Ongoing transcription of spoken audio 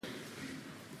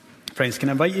Friends, can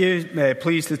I invite you,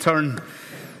 please, to turn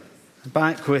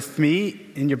back with me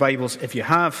in your Bibles, if you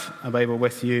have a Bible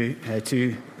with you,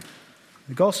 to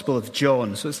the Gospel of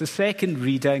John. So it's the second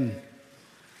reading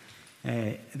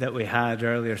that we had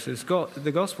earlier. So it's got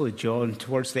the Gospel of John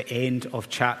towards the end of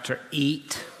chapter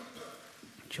 8.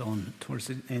 John, towards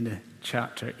the end of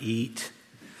chapter 8.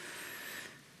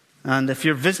 And if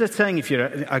you're visiting, if you're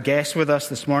a guest with us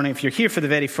this morning, if you're here for the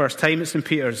very first time at St.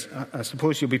 Peter's, I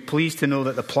suppose you'll be pleased to know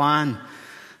that the plan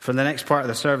for the next part of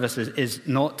the service is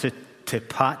not to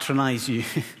patronise you.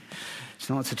 It's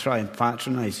not to try and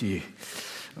patronise you.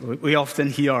 We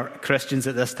often hear Christians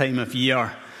at this time of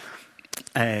year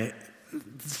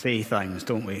say things,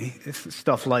 don't we? It's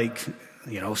stuff like,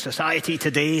 society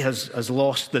today has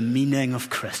lost the meaning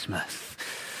of Christmas.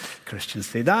 Christians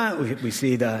say that. We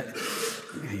say that,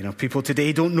 people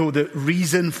today don't know the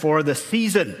reason for the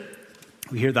season.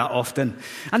 We hear that often.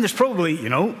 And there's probably,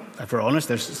 if we're honest,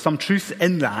 there's some truth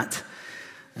in that.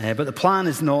 But the plan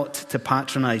is not to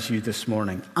patronise you this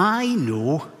morning. I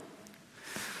know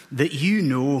that you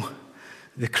know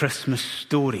the Christmas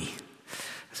story.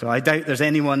 So I doubt there's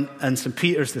anyone in St.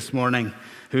 Peter's this morning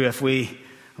who, if we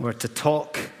were to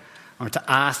talk or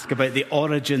to ask about the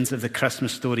origins of the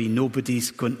Christmas story, nobody's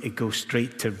going to go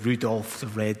straight to Rudolph the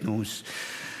Red-Nosed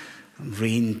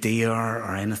Reindeer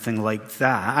or anything like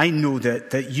that. I know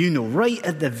that you know, right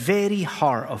at the very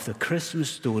heart of the Christmas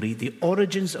story, the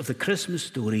origins of the Christmas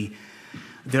story,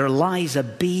 there lies a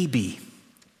baby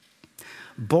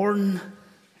born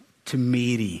to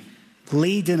Mary,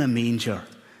 laid in a manger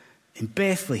in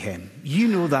Bethlehem. You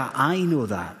know that, I know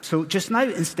that. So just now,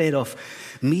 instead of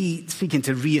me seeking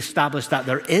to reestablish that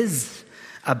there is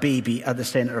a baby at the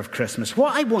centre of Christmas,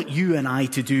 what I want you and I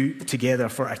to do together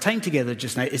for our time together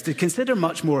just now is to consider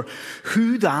much more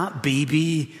who that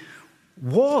baby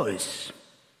was.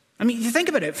 I mean, you think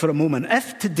about it for a moment.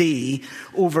 If today,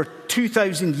 over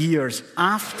 2,000 years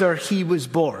after he was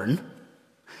born,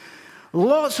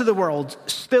 lots of the world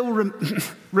still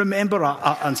remember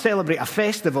and celebrate a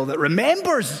festival that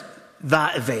remembers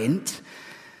that event,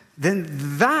 then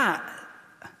that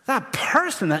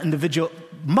person, that individual,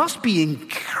 must be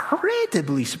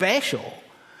incredibly special.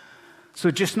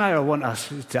 So just now I want us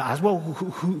to ask, well,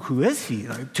 who is he?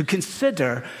 To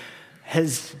consider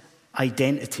his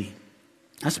identity.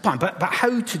 That's the plan. But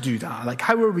how to do that?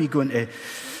 How are we going to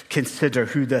consider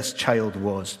who this child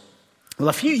was? Well,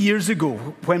 a few years ago,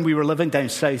 when we were living down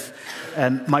south,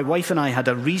 my wife and I had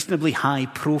a reasonably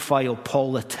high-profile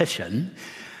politician.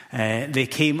 They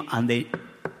came and they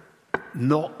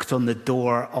knocked on the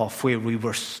door of where we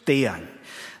were staying.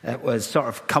 It was sort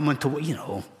of coming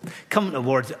towards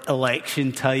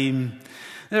election time.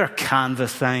 They're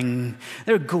canvassing.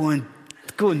 They're going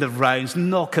the rounds,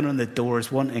 knocking on the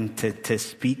doors, wanting to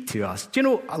speak to us. Do you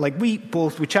know, we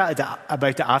chatted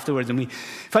about it afterwards, and we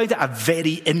found it a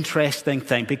very interesting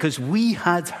thing because we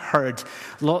had heard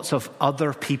lots of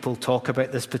other people talk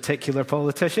about this particular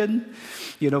politician.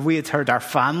 We had heard our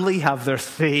family have their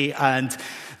say, and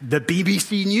the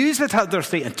BBC News had their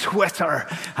say, and Twitter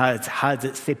had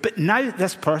its say. But now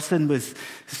this person was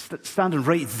standing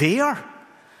right there.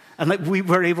 And we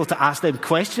were able to ask them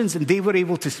questions, and they were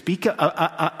able to speak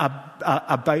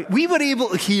about. We were able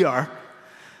to hear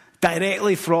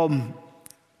directly from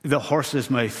the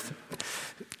horse's mouth,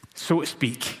 so to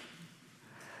speak.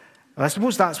 Well, I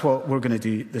suppose that's what we're going to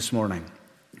do this morning.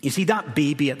 You see, that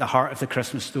baby at the heart of the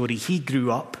Christmas story, he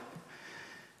grew up,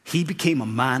 he became a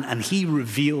man, and he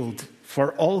revealed,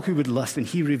 for all who would listen,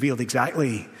 he revealed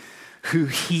exactly who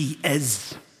he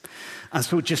is. And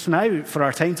so just now, for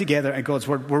our time together in God's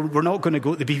Word, we're not going to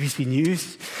go to the BBC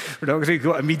News. We're not going to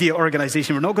go to a media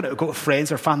organisation. We're not going to go to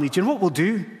friends or family. Do you know what we'll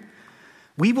do?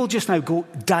 We will just now go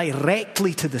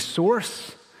directly to the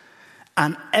source.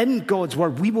 And in God's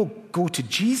Word, we will go to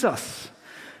Jesus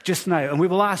just now. And we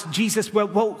will ask Jesus, well,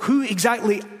 who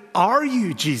exactly are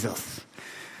you, Jesus?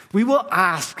 We will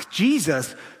ask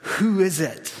Jesus, who is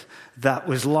it that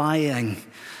was lying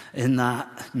in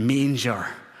that manger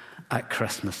at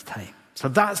Christmas time? So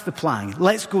that's the plan.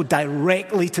 Let's go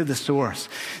directly to the source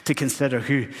to consider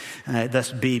who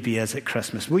this baby is at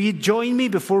Christmas. Will you join me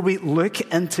before we look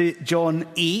into John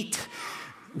 8?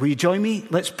 Will you join me?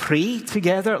 Let's pray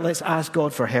together. Let's ask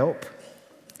God for help.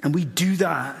 And we do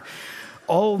that,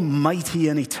 Almighty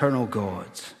and eternal God.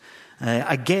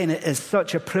 Again, it is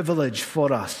such a privilege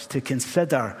for us to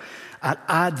consider at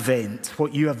Advent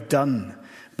what you have done.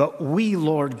 But we,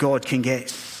 Lord God, can get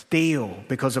stale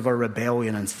because of our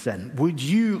rebellion and sin. Would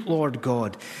you, Lord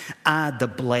God, add the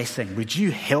blessing? Would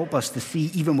you help us to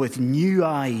see, even with new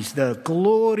eyes, the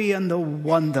glory and the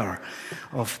wonder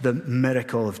of the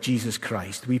miracle of Jesus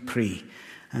Christ? We pray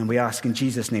And we ask in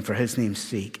Jesus' name, for his name's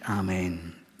sake.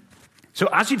 Amen. So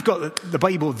as you've got the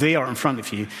Bible there in front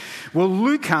of you, we'll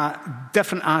look at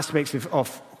different aspects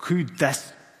of who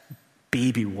this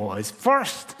baby was.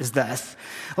 First is this.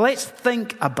 Let's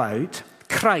think about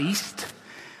Christ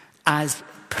as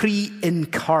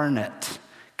pre-incarnate.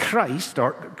 Christ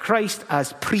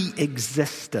as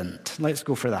pre-existent. Let's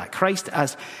go for that. Christ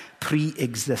as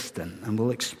pre-existent. And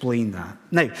we'll explain that.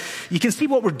 Now, you can see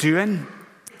what we're doing.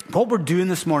 What we're doing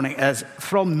this morning is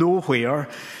from nowhere,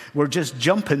 we're just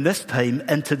jumping this time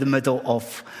into the middle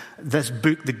of this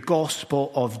book, the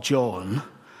Gospel of John.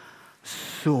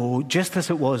 So just as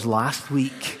it was last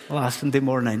Sunday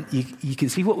morning, you can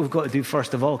see what we've got to do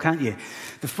first of all, can't you?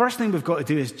 The first thing we've got to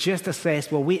do is just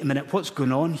assess, well, wait a minute, what's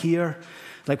going on here?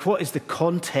 Like, what is the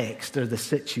context or the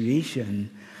situation?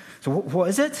 So what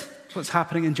is it? What's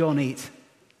happening in John 8? I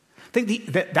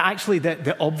think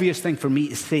the obvious thing for me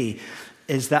to say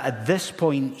is that at this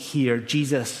point here,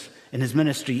 Jesus in his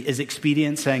ministry is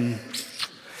experiencing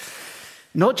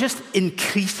not just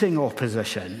increasing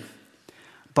opposition,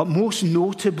 but most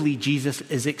notably, Jesus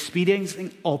is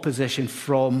experiencing opposition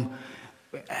from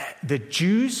the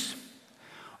Jews,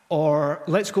 or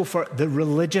let's go for the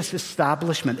religious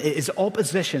establishment. It is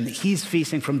opposition that he's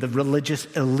facing from the religious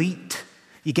elite.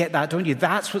 You get that, don't you?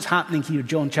 That's what's happening here,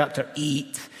 John chapter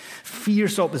 8.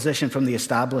 Fierce opposition from the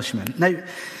establishment. Now,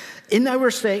 in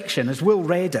our section, as Will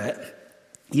read it,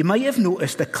 you might have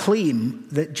noticed a claim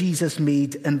that Jesus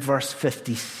made in verse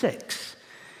 56.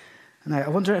 And I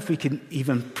wonder if we can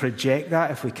even project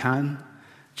that, if we can,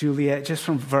 Juliet, just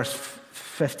from verse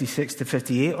 56 to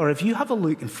 58. Or if you have a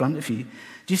look in front of you,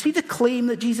 do you see the claim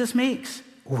that Jesus makes?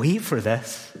 Wait for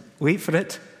this. Wait for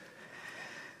it.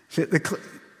 So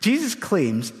Jesus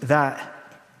claims that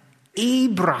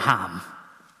Abraham,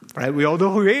 right? We all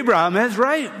know who Abraham is,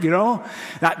 right? You know,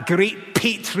 that great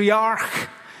patriarch,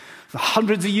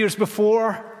 hundreds of years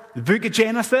before the book of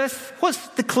Genesis. What's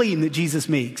the claim that Jesus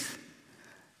makes?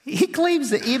 He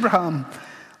claims that Abraham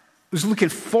was looking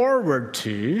forward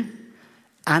to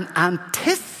and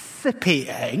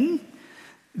anticipating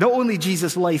not only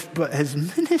Jesus' life, but his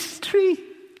ministry.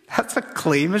 That's a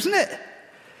claim, isn't it?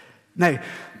 Now,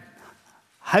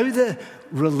 how the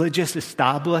religious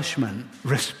establishment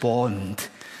respond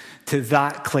to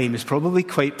that claim is probably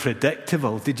quite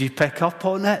predictable. Did you pick up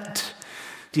on it?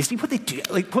 Do you see what they do?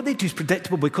 Like, what they do is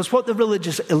predictable, because what the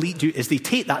religious elite do is they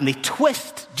take that and they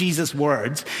twist Jesus'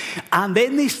 words, and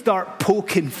then they start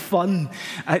poking fun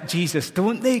at Jesus,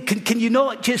 don't they? Can you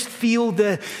not just feel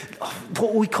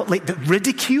what we call like the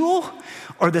ridicule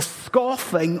or the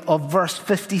scoffing of verse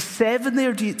 57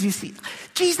 there? Do you see?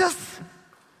 Jesus,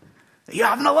 you're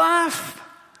having a laugh.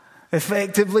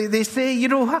 Effectively, they say, you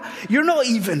know, you're not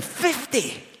even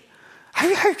 50.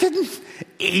 How can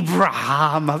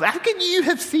Abraham, how can you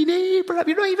have seen Abraham?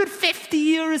 You're not even 50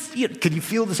 years. Can you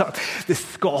feel the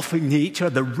scoffing nature,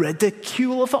 the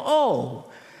ridicule of it all?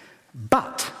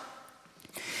 But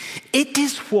it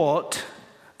is what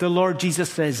the Lord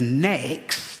Jesus says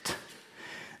next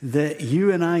that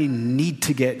you and I need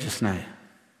to get just now.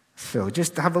 So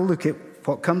just have a look at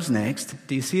what comes next.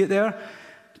 Do you see it there?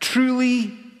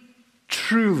 Truly,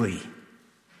 truly,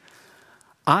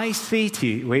 I say to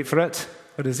you, wait for it,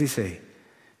 what does he say?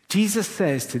 Jesus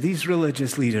says to these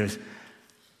religious leaders,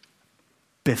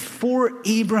 before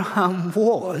Abraham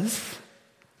was,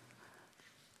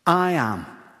 I am.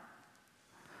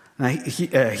 Now,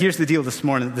 here's the deal this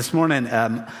morning. This morning,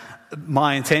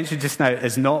 my intention just now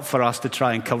is not for us to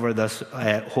try and cover this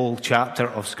whole chapter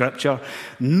of Scripture,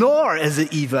 nor is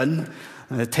it even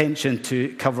an intention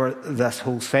to cover this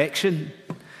whole section.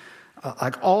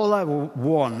 Like, all I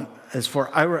want is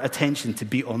for our attention to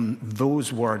be on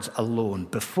those words alone.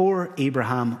 Before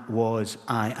Abraham was,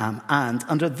 I am. And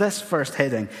under this first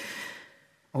heading,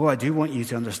 I do want you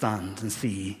to understand and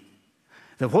see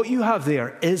that what you have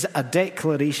there is a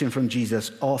declaration from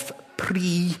Jesus of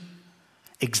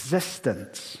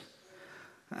pre-existence.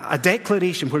 A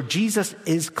declaration where Jesus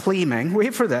is claiming,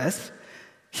 wait for this,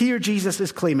 here Jesus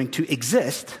is claiming to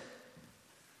exist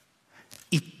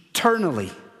eternally.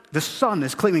 The Son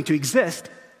is claiming to exist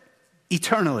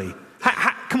eternally.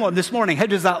 Come on, this morning, how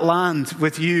does that land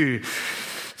with you?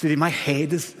 See, my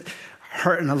head is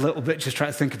hurting a little bit just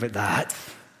trying to think about that.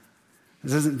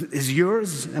 Is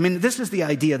yours? I mean, this is the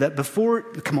idea that before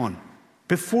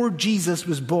Jesus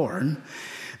was born,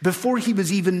 before he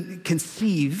was even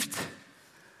conceived,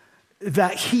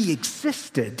 that he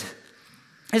existed.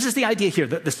 This is the idea here,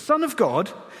 that the Son of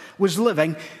God was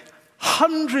living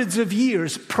hundreds of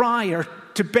years prior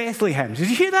to Bethlehem. Did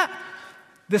you hear that?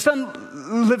 The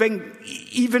Son living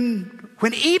even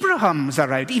when Abraham was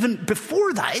around, even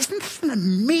before that. Isn't this an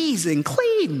amazing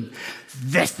claim?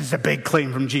 This is a big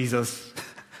claim from Jesus.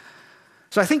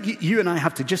 So I think you and I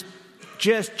have to just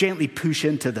gently push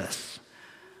into this,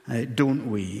 don't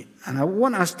we? And I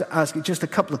want us to ask just a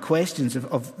couple of questions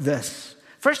of this.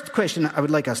 First question I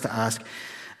would like us to ask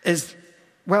is,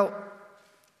 well,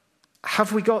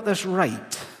 have we got this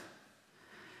right?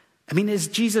 I mean, is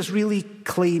Jesus really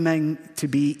claiming to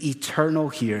be eternal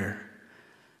here?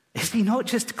 Is he not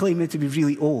just claiming to be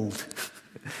really old?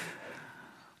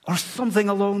 Or something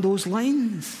along those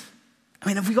lines? I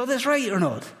mean, have we got this right or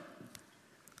not?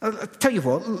 I'll tell you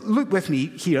what, look with me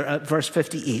here at verse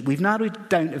 58. We've narrowed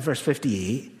down to verse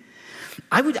 58.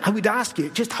 I would ask you,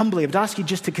 just humbly, I would ask you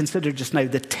just to consider just now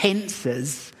the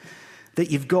tenses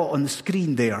that you've got on the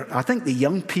screen there. I think the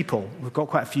young people, we've got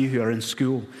quite a few who are in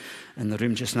school in the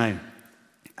room just now.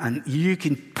 And you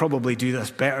can probably do this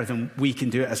better than we can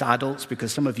do it as adults,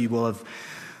 because some of you will have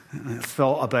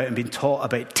thought about and been taught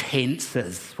about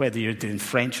tenses, whether you're doing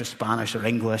French or Spanish or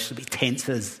English. There'll be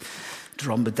tenses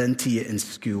drummed into you in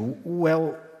school.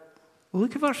 Well,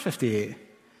 look at verse 58.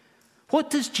 What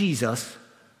does Jesus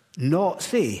not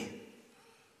say?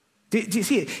 Do you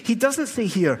see it? He doesn't say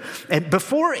here,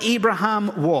 before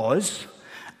Abraham was,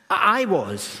 I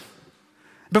was.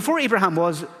 Before Abraham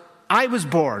was, I was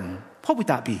born. What would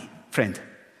that be, friend?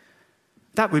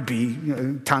 That would be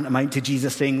tantamount to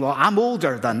Jesus saying, well, I'm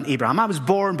older than Abraham. I was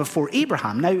born before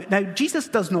Abraham. Now, Jesus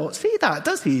does not say that,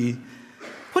 does he?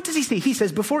 What does he say? He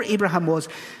says, before Abraham was,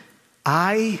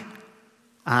 I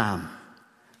am.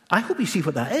 I hope you see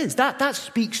what that is. That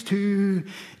speaks to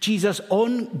Jesus'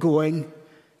 ongoing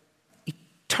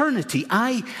eternity.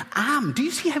 I am. Do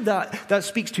you see how that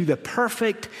speaks to the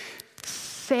perfect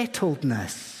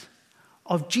settledness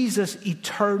of Jesus'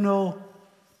 eternal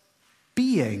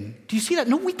being? Do you see that?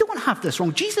 No, we don't have this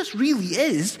wrong. Jesus really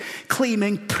is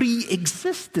claiming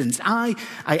pre-existence. I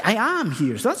am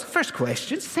here. So that's the first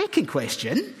question. Second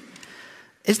question,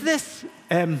 is this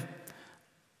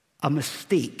a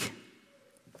mistake?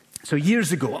 So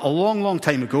years ago, a long, long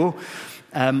time ago,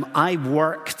 I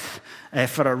worked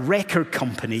for a record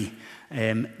company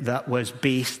that was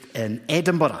based in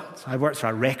Edinburgh. So I worked for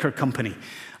a record company.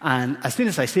 And as soon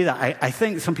as I say that, I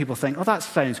think some people think, oh, that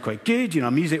sounds quite good, a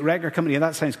music record company,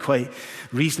 that sounds quite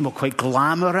reasonable, quite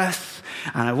glamorous.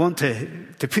 And I want to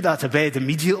put that to bed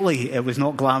immediately. It was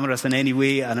not glamorous in any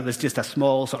way, and it was just a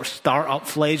small sort of start-up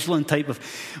fledgling type of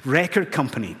record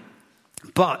company.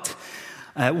 But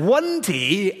one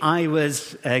day, I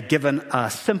was given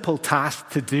a simple task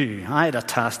to do. I had a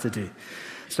task to do.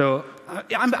 So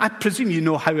I presume you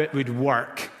know how it would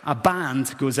work. A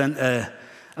band goes into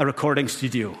a recording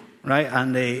studio, right?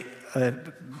 And they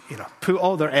put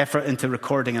all their effort into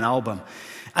recording an album.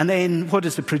 And then what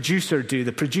does the producer do?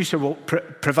 The producer will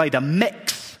provide a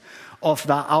mix of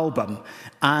that album.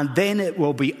 And then it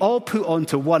will be all put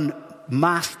onto one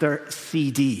master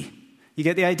CD. You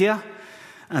get the idea?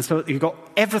 And so you've got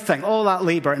everything, all that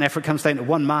labor and effort comes down to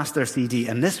one master CD.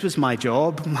 And this was my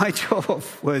job. My job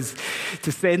was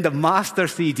to send the master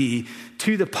CD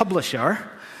to the publisher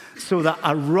so that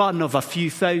a run of a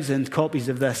few thousand copies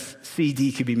of this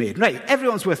CD could be made. Right,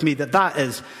 everyone's with me that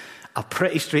is a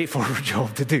pretty straightforward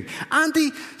job to do.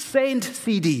 Andy, send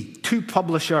CD to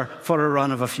publisher for a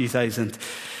run of a few thousand.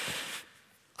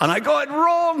 And I got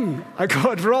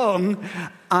it wrong.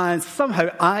 And somehow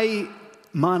I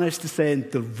managed to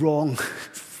send the wrong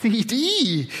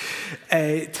CD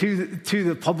to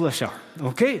the publisher.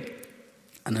 Okay?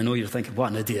 And I know you're thinking,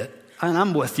 what an idiot. And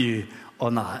I'm with you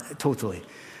on that, totally.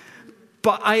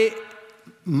 But I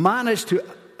managed to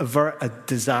avert a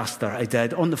disaster, I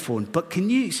did, on the phone. But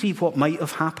can you see what might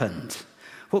have happened?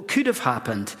 What could have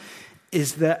happened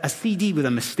is that a CD with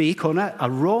a mistake on it, a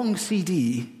wrong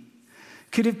CD,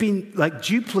 could have been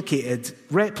duplicated,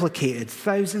 replicated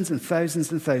thousands and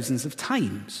thousands and thousands of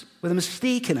times with a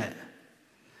mistake in it.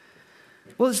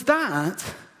 Well, is that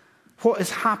what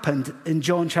has happened in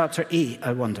John chapter 8,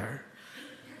 I wonder?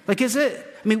 Is it?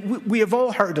 I mean, we have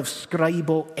all heard of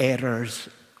scribal errors,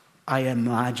 I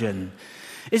imagine.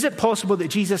 Is it possible that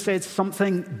Jesus said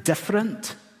something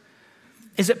different?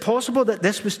 Is it possible that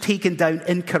this was taken down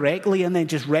incorrectly and then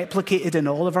just replicated in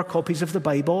all of our copies of the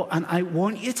Bible? And I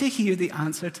want you to hear the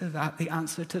answer to that. The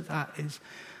answer to that is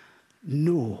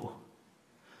no.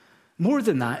 More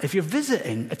than that, if you're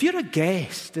visiting, if you're a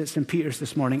guest at St. Peter's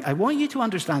this morning, I want you to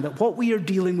understand that what we are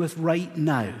dealing with right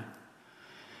now,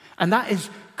 and that is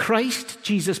Christ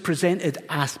Jesus presented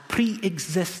as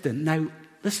pre-existent. Now,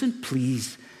 listen,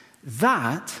 please.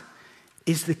 That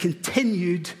is the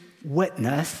continued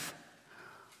witness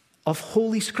of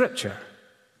Holy Scripture.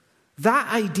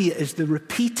 That idea is the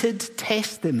repeated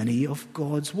testimony of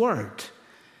God's word.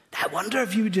 I wonder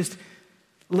if you would just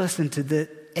listen to the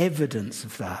evidence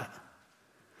of that.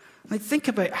 Like, think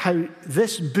about how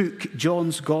this book,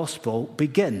 John's Gospel,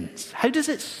 begins. How does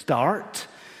it start?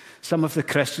 Some of the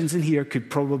Christians in here could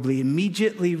probably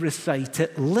immediately recite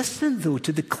it. Listen, though,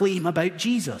 to the claim about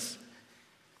Jesus.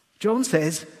 John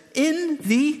says, in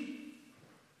the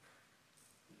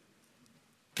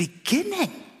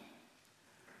beginning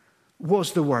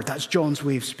was the Word. That's John's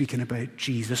way of speaking about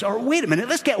Jesus. Or wait a minute,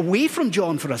 let's get away from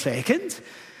John for a second.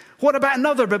 What about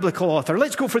another biblical author?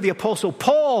 Let's go for the Apostle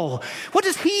Paul. What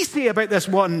does he say about this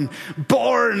one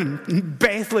born in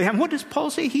Bethlehem? What does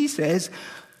Paul say? He says,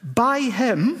 by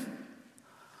him,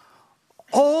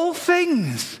 all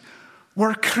things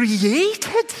were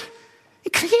created.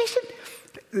 Creation.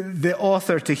 The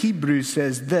author to Hebrews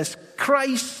says this,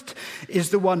 Christ is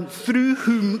the one through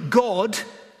whom God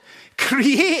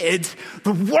created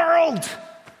the world.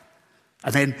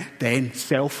 And then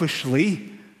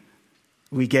selfishly,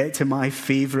 we get to my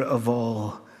favorite of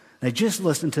all. Now just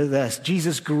listen to this.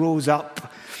 Jesus grows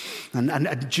up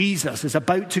and Jesus is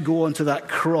about to go onto that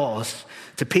cross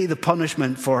to pay the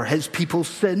punishment for his people's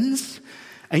sins.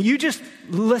 And you just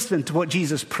listen to what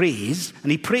Jesus prays.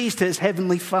 And he prays to his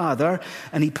heavenly Father.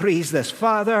 And he prays this,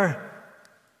 Father,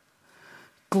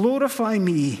 glorify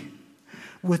me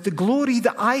with the glory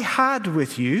that I had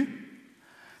with you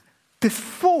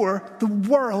before the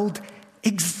world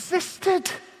existed.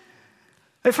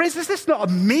 Now, friends, is this not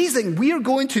amazing? We are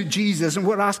going to Jesus and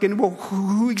we're asking, well,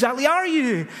 who exactly are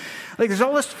you? Like, there's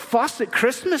all this fuss at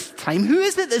Christmas time. Who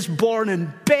is it that's born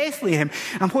in Bethlehem?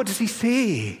 And what does he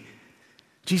say?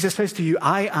 Jesus says to you,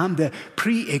 I am the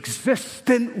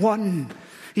pre-existent one.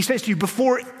 He says to you,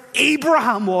 before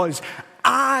Abraham was,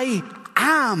 I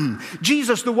am.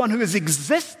 Jesus, the one who has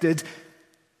existed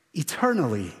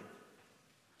eternally.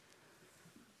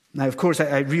 Now, of course,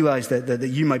 I realize that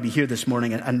you might be here this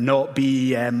morning and not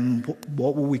be,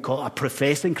 what will we call it, a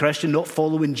professing Christian, not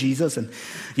following Jesus. And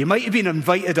you might have been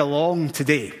invited along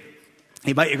today.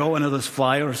 You might have got one of those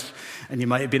flyers and you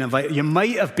might have been invited. You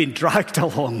might have been dragged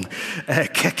along,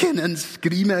 kicking and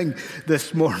screaming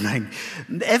this morning.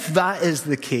 If that is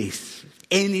the case,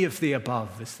 any of the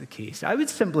above is the case, I would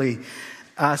simply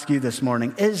ask you this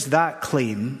morning, is that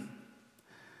claim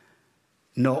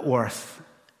not worth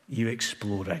you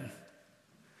exploring?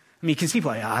 I mean, you can see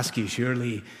why I ask you,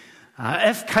 surely.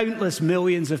 If countless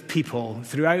millions of people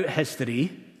throughout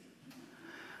history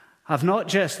have not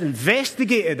just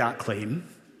investigated that claim,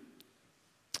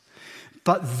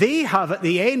 but they have, at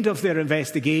the end of their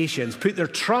investigations, put their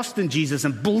trust in Jesus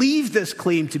and believe this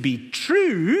claim to be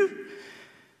true,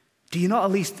 do you not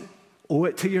at least owe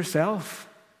it to yourself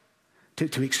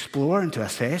to explore and to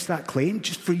assess that claim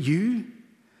just for you?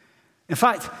 In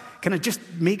fact, can I just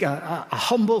make a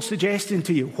humble suggestion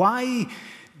to you? Why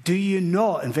do you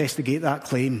not investigate that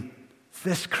claim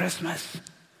this Christmas?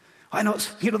 Why not,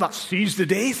 that seize the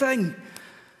day thing?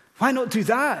 Why not do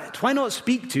that? Why not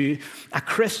speak to a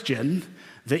Christian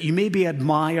that you maybe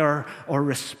admire or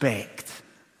respect?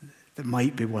 There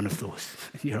might be one of those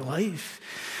in your life.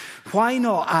 Why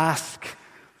not ask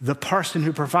the person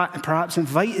who perhaps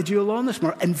invited you along this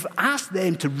morning and ask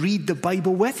them to read the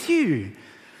Bible with you?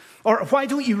 Or why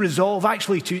don't you resolve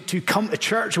actually to come to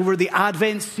church over the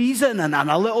Advent season and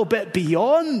a little bit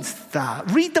beyond that?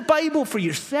 Read the Bible for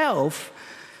yourself.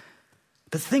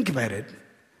 But think about it.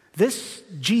 This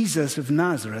Jesus of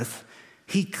Nazareth,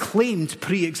 he claimed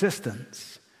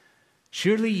pre-existence.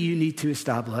 Surely you need to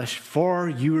establish for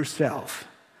yourself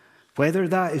whether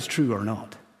that is true or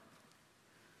not.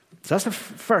 So that's the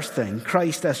first thing.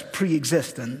 Christ as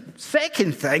pre-existent.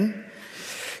 Second thing,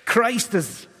 Christ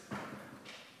as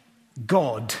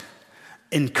God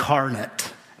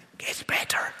incarnate. It gets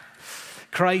better.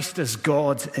 Christ as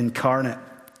God incarnate.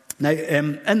 Now,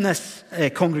 in this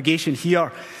congregation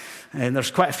here, and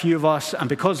there's quite a few of us, and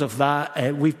because of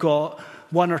that, we've got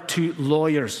one or two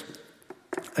lawyers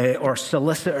or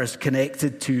solicitors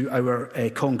connected to our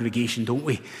congregation, don't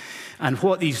we? And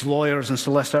what these lawyers and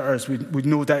solicitors would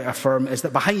no doubt affirm is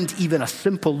that behind even a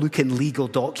simple-looking legal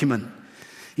document,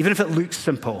 even if it looks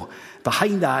simple,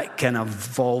 behind that can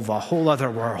involve a whole other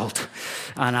world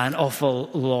and an awful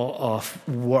lot of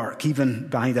work. Even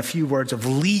behind a few words of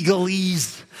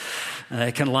legalese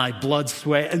can lie blood,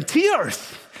 sweat, and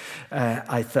tears,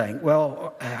 I think.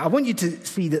 Well, I want you to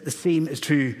see that the same is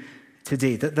true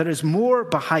today, that there is more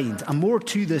behind and more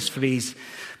to this phrase,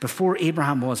 before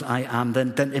Abraham was, I am,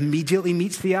 than immediately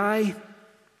meets the eye.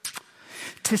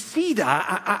 To see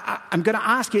that, I'm going to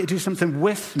ask you to do something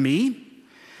with me.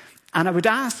 And I would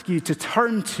ask you to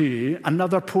turn to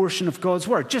another portion of God's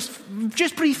word.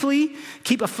 Just briefly,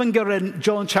 keep a finger in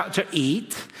John chapter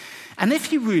 8. And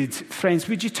if you would, friends,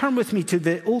 would you turn with me to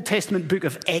the Old Testament book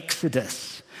of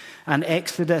Exodus? And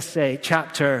Exodus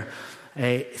chapter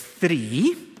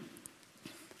 3.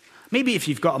 Maybe if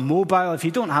you've got a mobile, if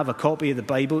you don't have a copy of the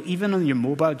Bible, even on your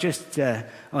mobile, just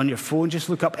on your phone, just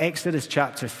look up Exodus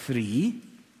chapter 3.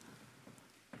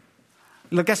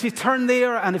 Look, as you turn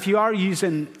there, and if you are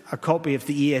using a copy of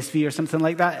the ESV or something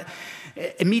like that,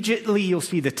 immediately you'll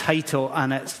see the title,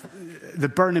 and it's The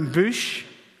Burning Bush.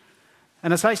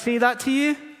 And as I say that to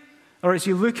you, or as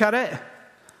you look at it,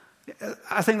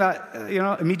 I think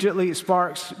that, immediately it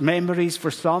sparks memories for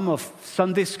some of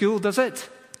Sunday school, does it?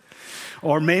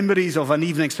 Or memories of an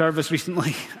evening service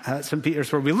recently at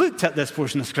St.Peter's where we looked at this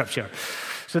portion of Scripture.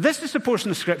 So this is the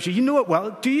portion of Scripture. You know it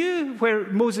well. Do you? Where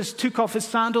Moses took off his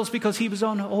sandals because he was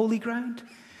on holy ground?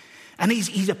 And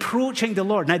he's approaching the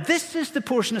Lord. Now, this is the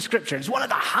portion of Scripture. It's one of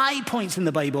the high points in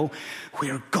the Bible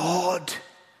where God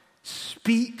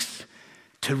speaks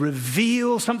to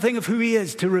reveal something of who he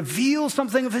is, to reveal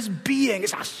something of his being.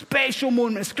 It's a special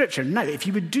moment in Scripture. Now, if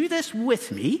you would do this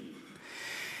with me,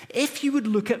 if you would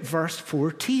look at verse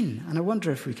 14, and I wonder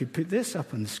if we could put this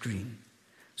up on the screen.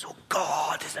 So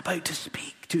God is about to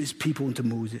speak to his people and to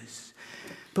Moses.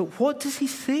 But what does he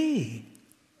say?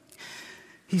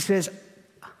 He says,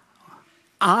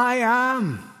 I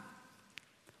am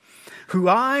who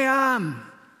I am.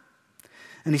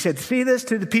 And he said, say this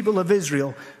to the people of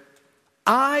Israel,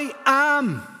 I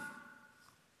am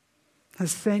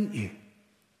has sent you.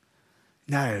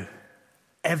 Now,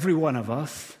 every one of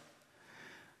us,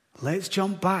 let's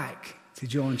jump back to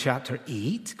John chapter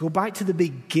 8. Go back to the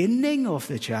beginning of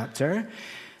the chapter.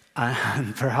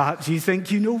 And perhaps you think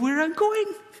you know where I'm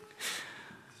going.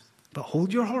 But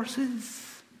hold your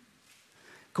horses.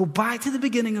 Go back to the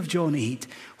beginning of John 8.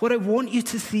 What I want you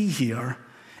to see here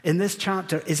in this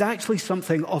chapter is actually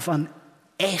something of an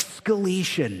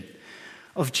escalation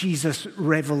of Jesus'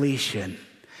 revelation.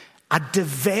 A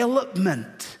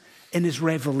development in his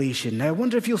revelation. Now, I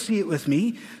wonder if you'll see it with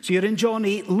me. So you're in John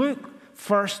 8. Look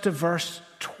first to verse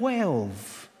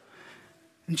 12.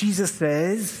 And Jesus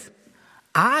says,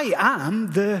 I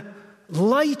am the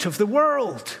light of the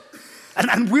world.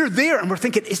 And we're there and we're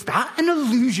thinking, is that an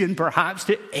allusion perhaps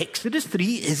to Exodus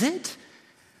 3? Is it?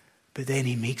 But then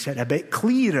he makes it a bit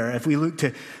clearer if we look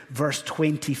to verse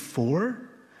 24.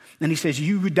 And he says,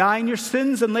 you would die in your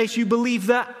sins unless you believe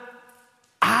that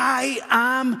I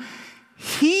am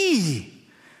he.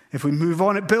 If we move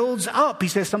on, it builds up. He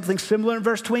says something similar in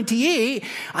verse 28.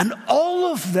 And all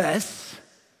of this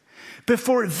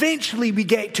before eventually we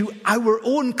get to our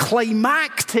own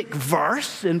climactic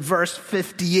verse in verse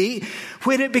 58,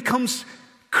 where it becomes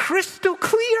crystal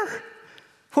clear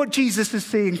what Jesus is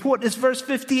saying. What is verse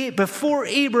 58? Before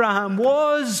Abraham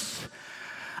was,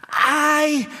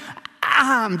 I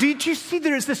am. Did you see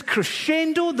there is this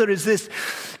crescendo? There is this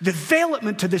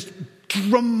development to this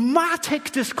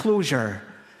dramatic disclosure.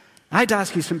 I'd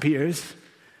ask you, St. Peter's,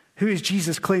 who is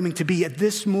Jesus claiming to be at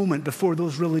this moment before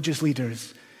those religious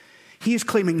leaders? He is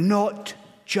claiming not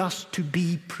just to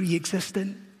be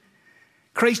pre-existent.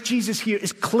 Christ Jesus here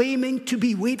is claiming to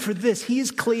be, wait for this, he is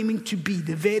claiming to be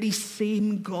the very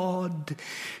same God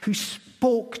who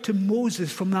spoke to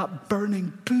Moses from that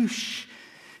burning bush.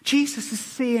 Jesus is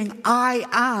saying, I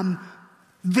am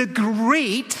the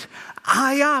great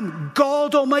I am,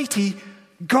 God Almighty,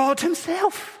 God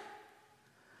himself.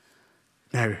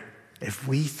 Now, if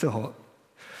we thought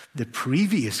the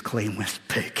previous claim was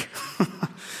big,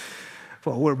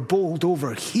 well, we're bowled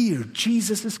over here.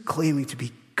 Jesus is claiming to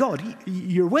be God.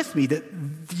 You're with me that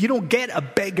you don't get a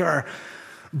bigger,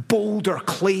 bolder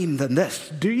claim than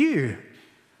this, do you?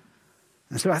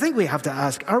 And so I think we have to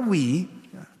ask, are we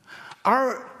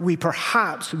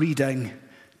perhaps reading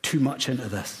too much into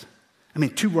this? I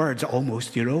mean, 2 words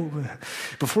almost,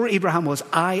 Before Abraham was,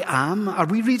 I am. Are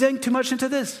we reading too much into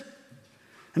this?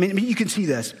 I mean, you can see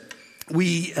this.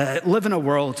 We live in a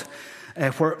world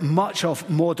where much of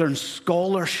modern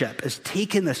scholarship is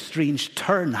taking a strange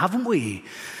turn, haven't we?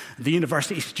 The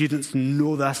university students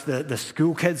know this. The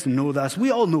school kids know this.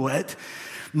 We all know it.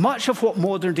 Much of what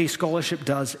modern day scholarship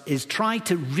does is try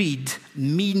to read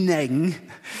meaning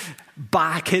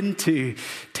back into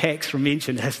text from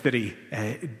ancient history,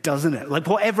 doesn't it? Like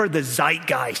whatever the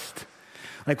zeitgeist,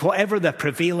 like whatever the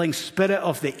prevailing spirit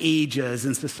of the ages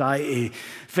in society,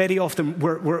 very often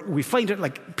we find it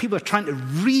like people are trying to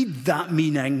read that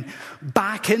meaning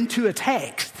back into a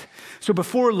text. So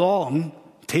before long,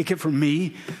 take it from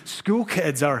me, school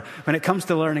kids are, when it comes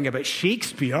to learning about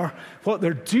Shakespeare, what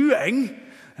they're doing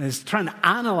I was trying to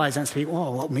analyze and say,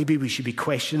 oh, well, maybe we should be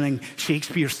questioning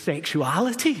Shakespeare's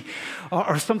sexuality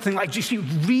or something like just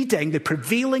reading the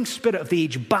prevailing spirit of the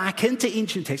age back into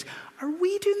ancient texts. Are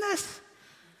we doing this?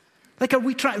 Like, are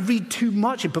we trying to read too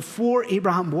much? Before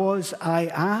Abraham was, I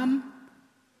am?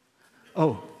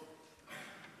 Oh,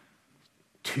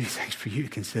 two things for you to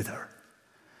consider.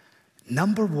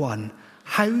 Number one,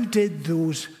 how did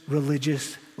those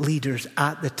religious leaders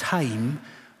at the time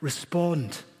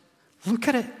respond? Look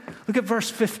at it. Look at verse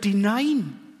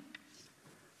 59.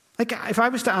 Like, if I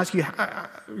was to ask you,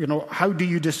 how do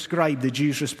you describe the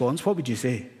Jews' response? What would you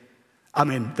say? I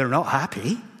mean, they're not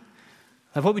happy.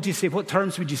 Like, what would you say? What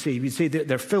terms would you say? You'd say that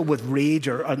they're filled with rage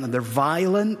or they're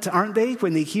violent, aren't they,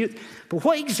 when they hear it? But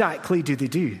what exactly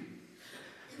do?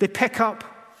 They pick up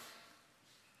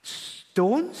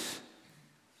stones?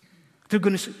 They're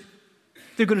going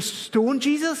to stone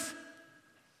Jesus?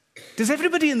 Does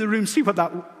everybody in the room see what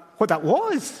that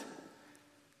was?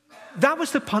 That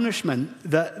was the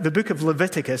punishment that the book of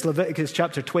Leviticus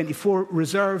chapter 24,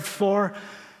 reserved for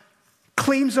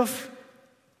claims of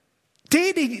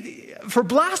deity, for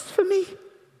blasphemy.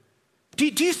 Do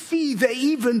you see that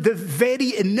even the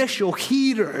very initial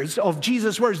hearers of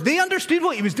Jesus' words, they understood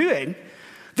what he was doing.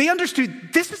 They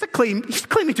understood this is a claim, he's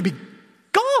claiming to be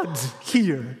God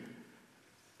here.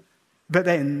 But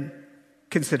then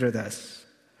consider this.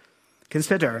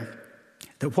 Consider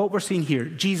that what we're seeing here,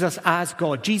 Jesus as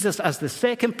God, Jesus as the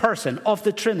second person of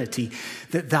the Trinity,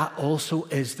 that also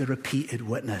is the repeated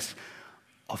witness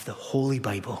of the Holy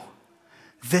Bible.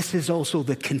 This is also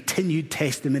the continued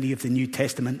testimony of the New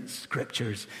Testament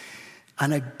scriptures.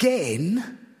 And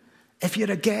again, if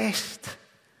you're a guest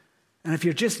and if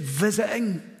you're just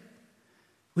visiting,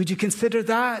 would you consider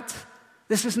that?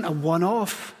 This isn't a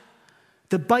one-off.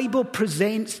 The Bible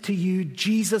presents to you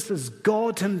Jesus as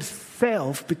God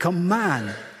himself become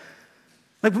man.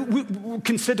 Like, we'll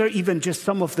consider even just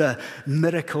some of the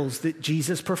miracles that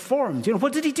Jesus performed.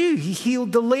 What did he do? He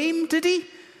healed the lame, did he?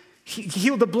 He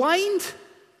healed the blind.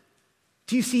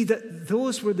 Do you see that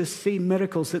those were the same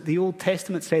miracles that the Old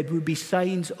Testament said would be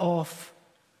signs of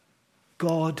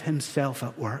God himself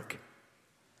at work?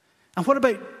 And what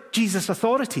about Jesus'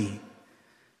 authority?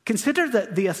 Consider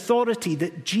that the authority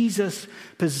that Jesus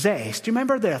possessed, do you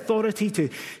remember the authority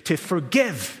to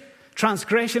forgive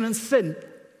transgression and sin?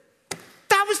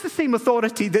 That was the same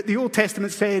authority that the Old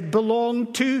Testament said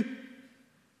belonged to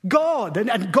God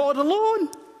and God alone.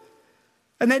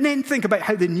 And then think about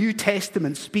how the New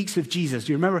Testament speaks of Jesus.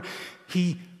 Do you remember?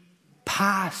 He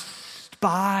passed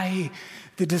by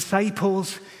the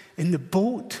disciples in the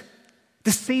boat.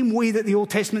 The same way that the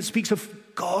Old Testament speaks of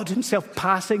God himself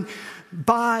passing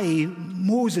by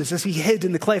Moses as he hid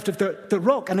in the cleft of the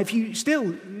rock. And if you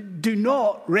still do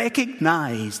not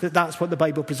recognize that that's what the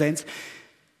Bible presents,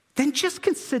 then just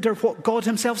consider what God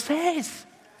himself says.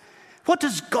 What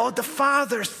does God the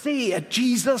Father say at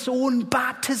Jesus' own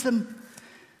baptism?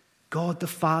 God the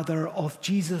Father of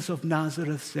Jesus of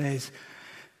Nazareth says,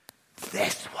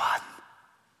 this one,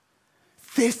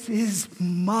 this is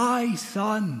my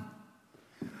Son,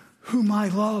 whom I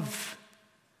love.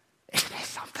 Isn't it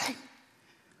something?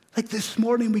 Like this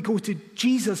morning we go to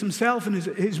Jesus himself and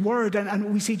his word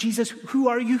and we say, Jesus, who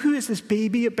are you? Who is this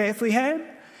baby at Bethlehem?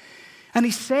 And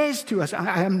he says to us,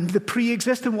 I am the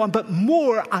pre-existent one, but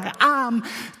more, I am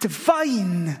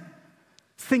divine.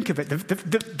 Think of it,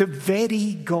 the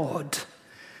very God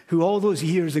who all those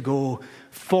years ago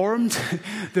formed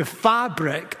the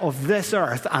fabric of this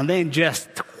earth and then just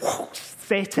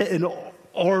set it in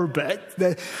orbit,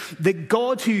 the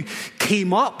God who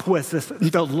came up with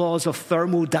the laws of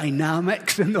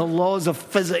thermodynamics and the laws of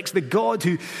physics, the God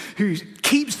who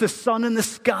keeps the sun in the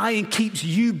sky and keeps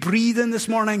you breathing this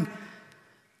morning.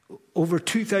 Over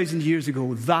 2,000 years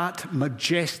ago, that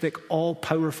majestic,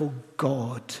 all-powerful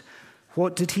God,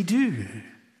 what did he do?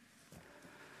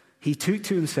 He took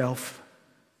to himself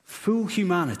full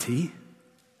humanity,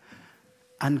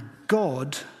 and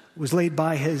God was laid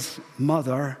by his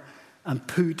mother and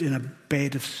put in a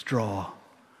bed of straw.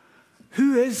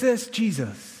 Who is this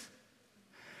Jesus?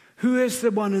 Who is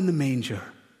the one in the manger?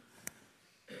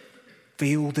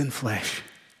 Veiled in flesh,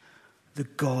 the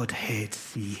Godhead,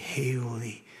 the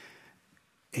holy,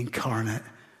 incarnate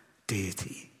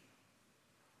deity.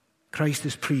 Christ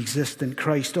is pre-existent.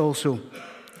 Christ also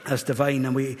as divine.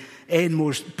 And we end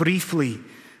most briefly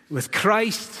with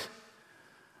Christ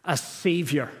as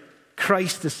Savior.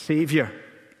 Christ as Savior.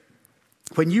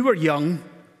 When you were young,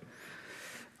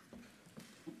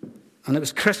 and it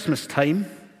was Christmas time,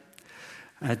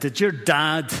 did your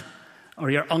dad or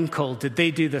your uncle, did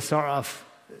they do the sort of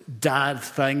dad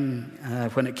thing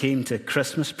when it came to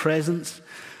Christmas presents?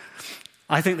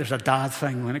 I think there's a dad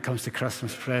thing when it comes to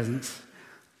Christmas presents,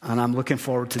 and I'm looking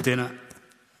forward to doing it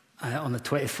on the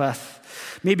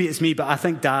 25th. Maybe it's me, but I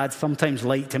think dads sometimes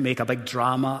like to make a big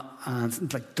drama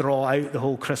and like draw out the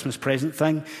whole Christmas present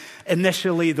thing.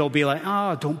 Initially, they'll be like,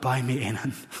 "Oh, don't buy me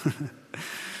anything."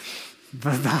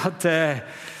 But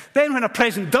then when a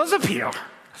present does appear,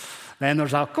 then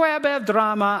there's quite a bit of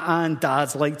drama, and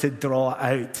dads like to draw it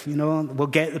out. You know, we'll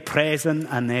get the present,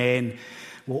 and then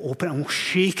we'll open it and we'll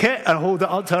shake it and hold it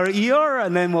up to our ear,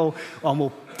 and then we'll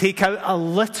take out a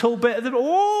little bit of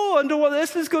I wonder what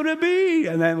this is going to be.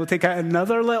 And then we'll take out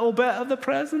another little bit of the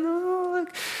present,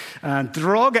 and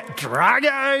drag it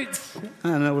out.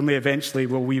 And then eventually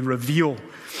we reveal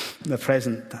the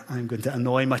present. I'm going to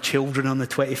annoy my children on the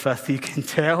 25th, you can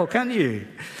tell, can't you?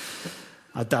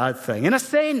 A dad thing. In a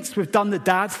sense, we've done the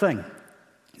dad thing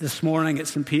this morning at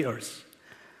St. Peter's.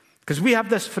 Because we have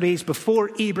this phrase,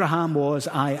 before Abraham was,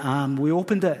 I am. We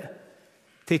opened it,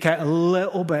 take out a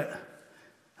little bit.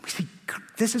 We see,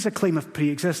 this is a claim of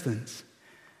pre-existence.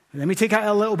 And then we take out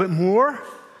a little bit more.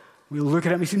 We look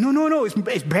at it and we say, no,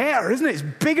 it's better, isn't it? It's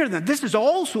bigger than that. This is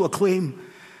also a claim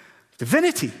of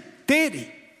divinity,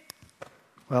 deity.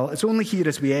 Well, it's only here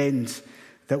as we end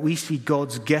that we see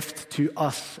God's gift to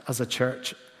us as a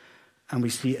church, and we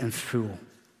see it in full.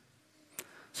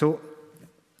 So,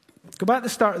 go back to the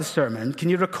start of the sermon. Can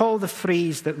you recall the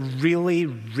phrase that really,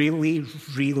 really,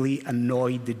 really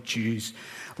annoyed the Jews?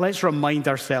 Let's remind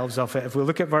ourselves of it. If we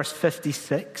look at verse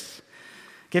 56,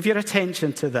 give your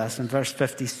attention to this in verse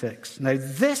 56. Now,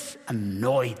 this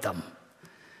annoyed them.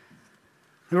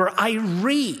 They were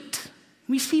irate.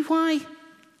 We see why.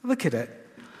 Look at it.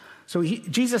 So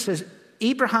Jesus says,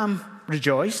 Abraham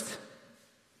rejoiced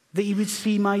that he would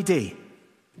see my day.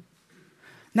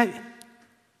 Now,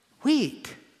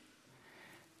 wait.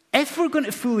 If we're going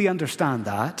to fully understand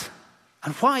that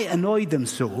and why it annoyed them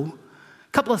so,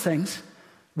 a couple of things.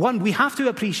 One, we have to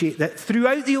appreciate that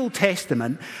throughout the Old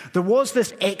Testament, there was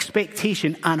this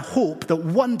expectation and hope that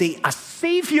one day a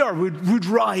Savior would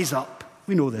rise up.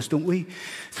 We know this, don't we?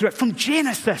 From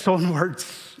Genesis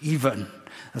onwards, even,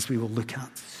 as we will look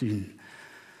at soon.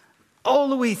 All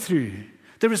the way through,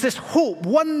 there was this hope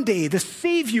one day the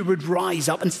Savior would rise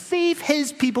up and save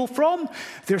his people from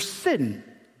their sin.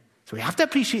 So we have to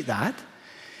appreciate that.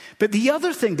 But the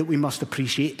other thing that we must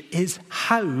appreciate is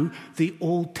how the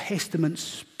Old Testament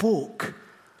spoke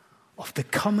of the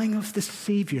coming of the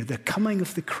Savior, the coming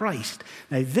of the Christ.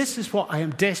 Now, this is what I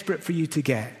am desperate for you to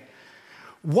get.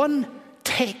 One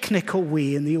technical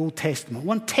way in the Old Testament,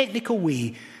 one technical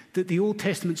way that the Old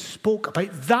Testament spoke about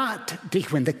that day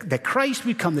when the Christ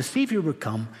would come, the Savior would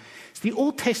come, is the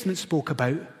Old Testament spoke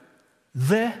about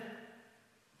the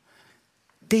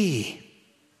day.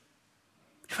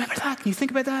 Remember that? Can you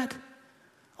think about that?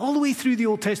 All the way through the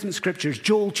Old Testament scriptures,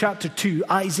 Joel chapter 2,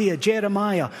 Isaiah,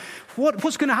 Jeremiah.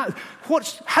 What's going to happen?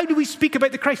 How do we speak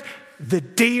about the Christ? The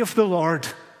day of the Lord.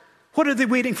 What are they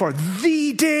waiting for?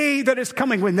 The day that is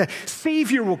coming when the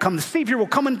Savior will come. The Savior will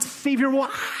come and the Savior will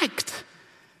act.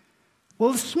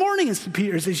 Well, this morning in St.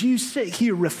 Peter's, as you sit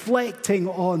here reflecting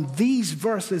on these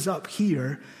verses up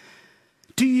here,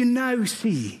 do you now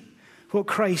see what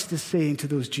Christ is saying to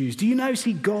those Jews? Do you now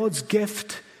see God's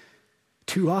gift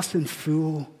to us in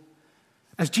full?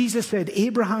 As Jesus said,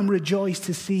 Abraham rejoiced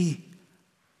to see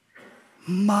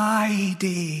my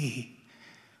day.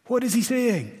 What is he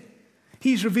saying?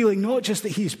 He's revealing not just that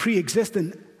he is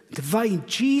pre-existent, divine.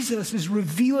 Jesus is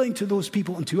revealing to those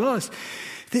people and to us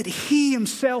that he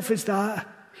himself is that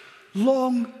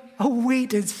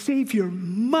long-awaited Savior,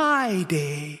 my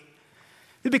day.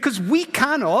 Because we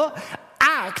cannot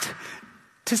act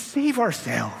to save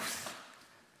ourselves.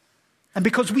 And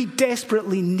because we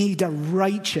desperately need a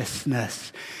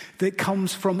righteousness that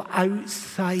comes from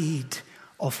outside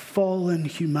of fallen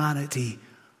humanity.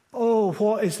 Oh,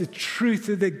 what is the truth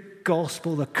of the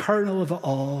gospel, the kernel of it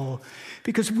all?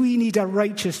 Because we need a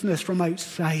righteousness from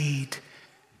outside.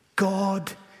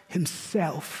 God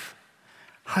himself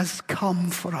has come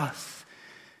for us.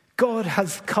 God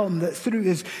has come that through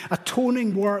his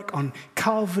atoning work on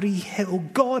Calvary Hill,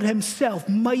 God himself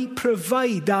might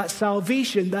provide that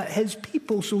salvation that his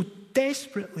people so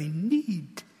desperately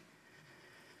need.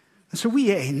 And so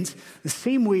we end the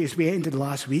same way as we ended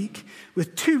last week,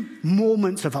 with two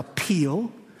moments of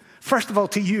appeal. First of all,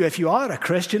 to you, if you are a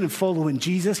Christian and following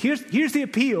Jesus, here's the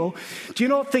appeal. Do you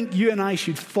not think you and I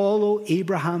should follow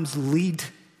Abraham's lead?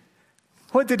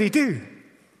 What did he do?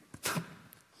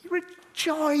 He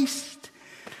rejoiced.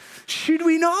 Should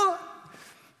we not?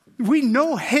 We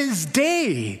know his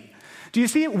day. Do you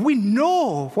see it? We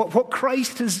know what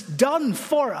Christ has done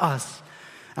for us.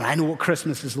 And I know what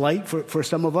Christmas is like for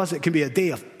some of us. It can be a day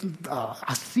of,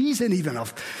 a season even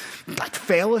of like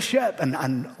fellowship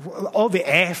and all the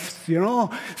F's,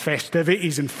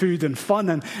 festivities and food and fun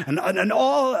and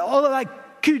all of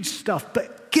that good stuff.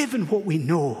 But given what we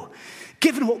know,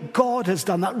 given what God has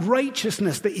done, that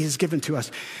righteousness that he has given to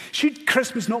us, should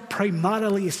Christmas not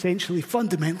primarily, essentially,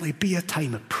 fundamentally be a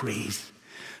time of praise?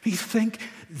 You think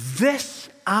this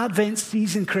Advent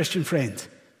season, Christian friend,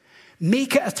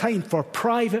 make it a time for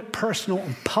private, personal,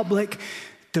 and public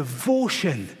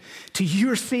devotion to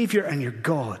your Savior and your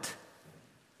God.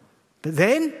 But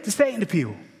then, the second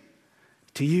appeal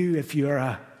to you if you're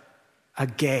a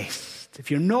guest, if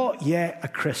you're not yet a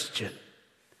Christian,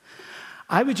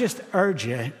 I would just urge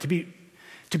you to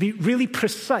be really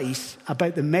precise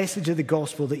about the message of the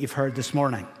gospel that you've heard this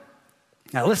morning.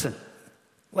 Now listen.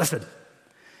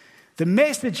 The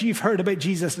message you've heard about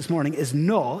Jesus this morning is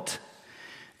not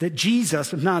that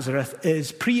Jesus of Nazareth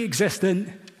is pre-existent.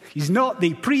 He's not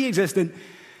the pre-existent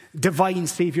divine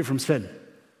Savior from sin.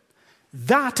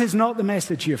 That is not the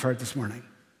message you have heard this morning.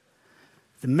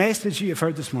 The message you have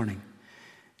heard this morning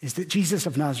is that Jesus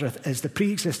of Nazareth is the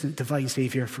pre-existent divine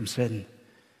Savior from sin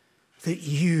that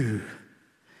you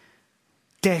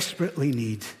desperately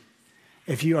need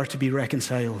if you are to be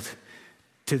reconciled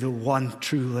to the one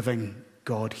true living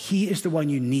God. He is the one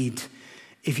you need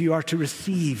if you are to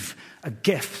receive a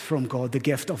gift from God, the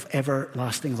gift of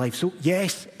everlasting life. So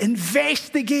yes,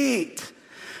 investigate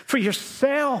for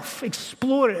yourself,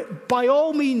 explore it. By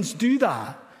all means, do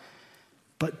that.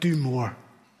 But do more.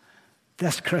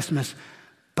 This Christmas,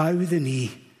 bow the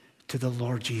knee to the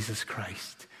Lord Jesus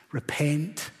Christ.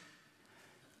 Repent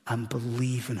and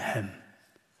believe in him.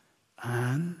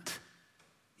 And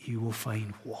you will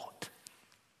find what?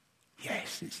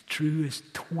 Yes, it's true, as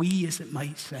twee as it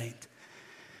might sound.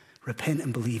 Repent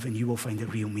and believe, and you will find the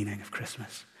real meaning of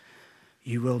Christmas.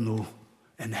 You will know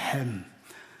in him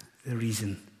the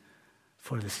reason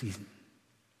for the season.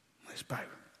 Let's bow.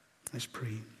 Let's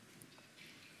pray.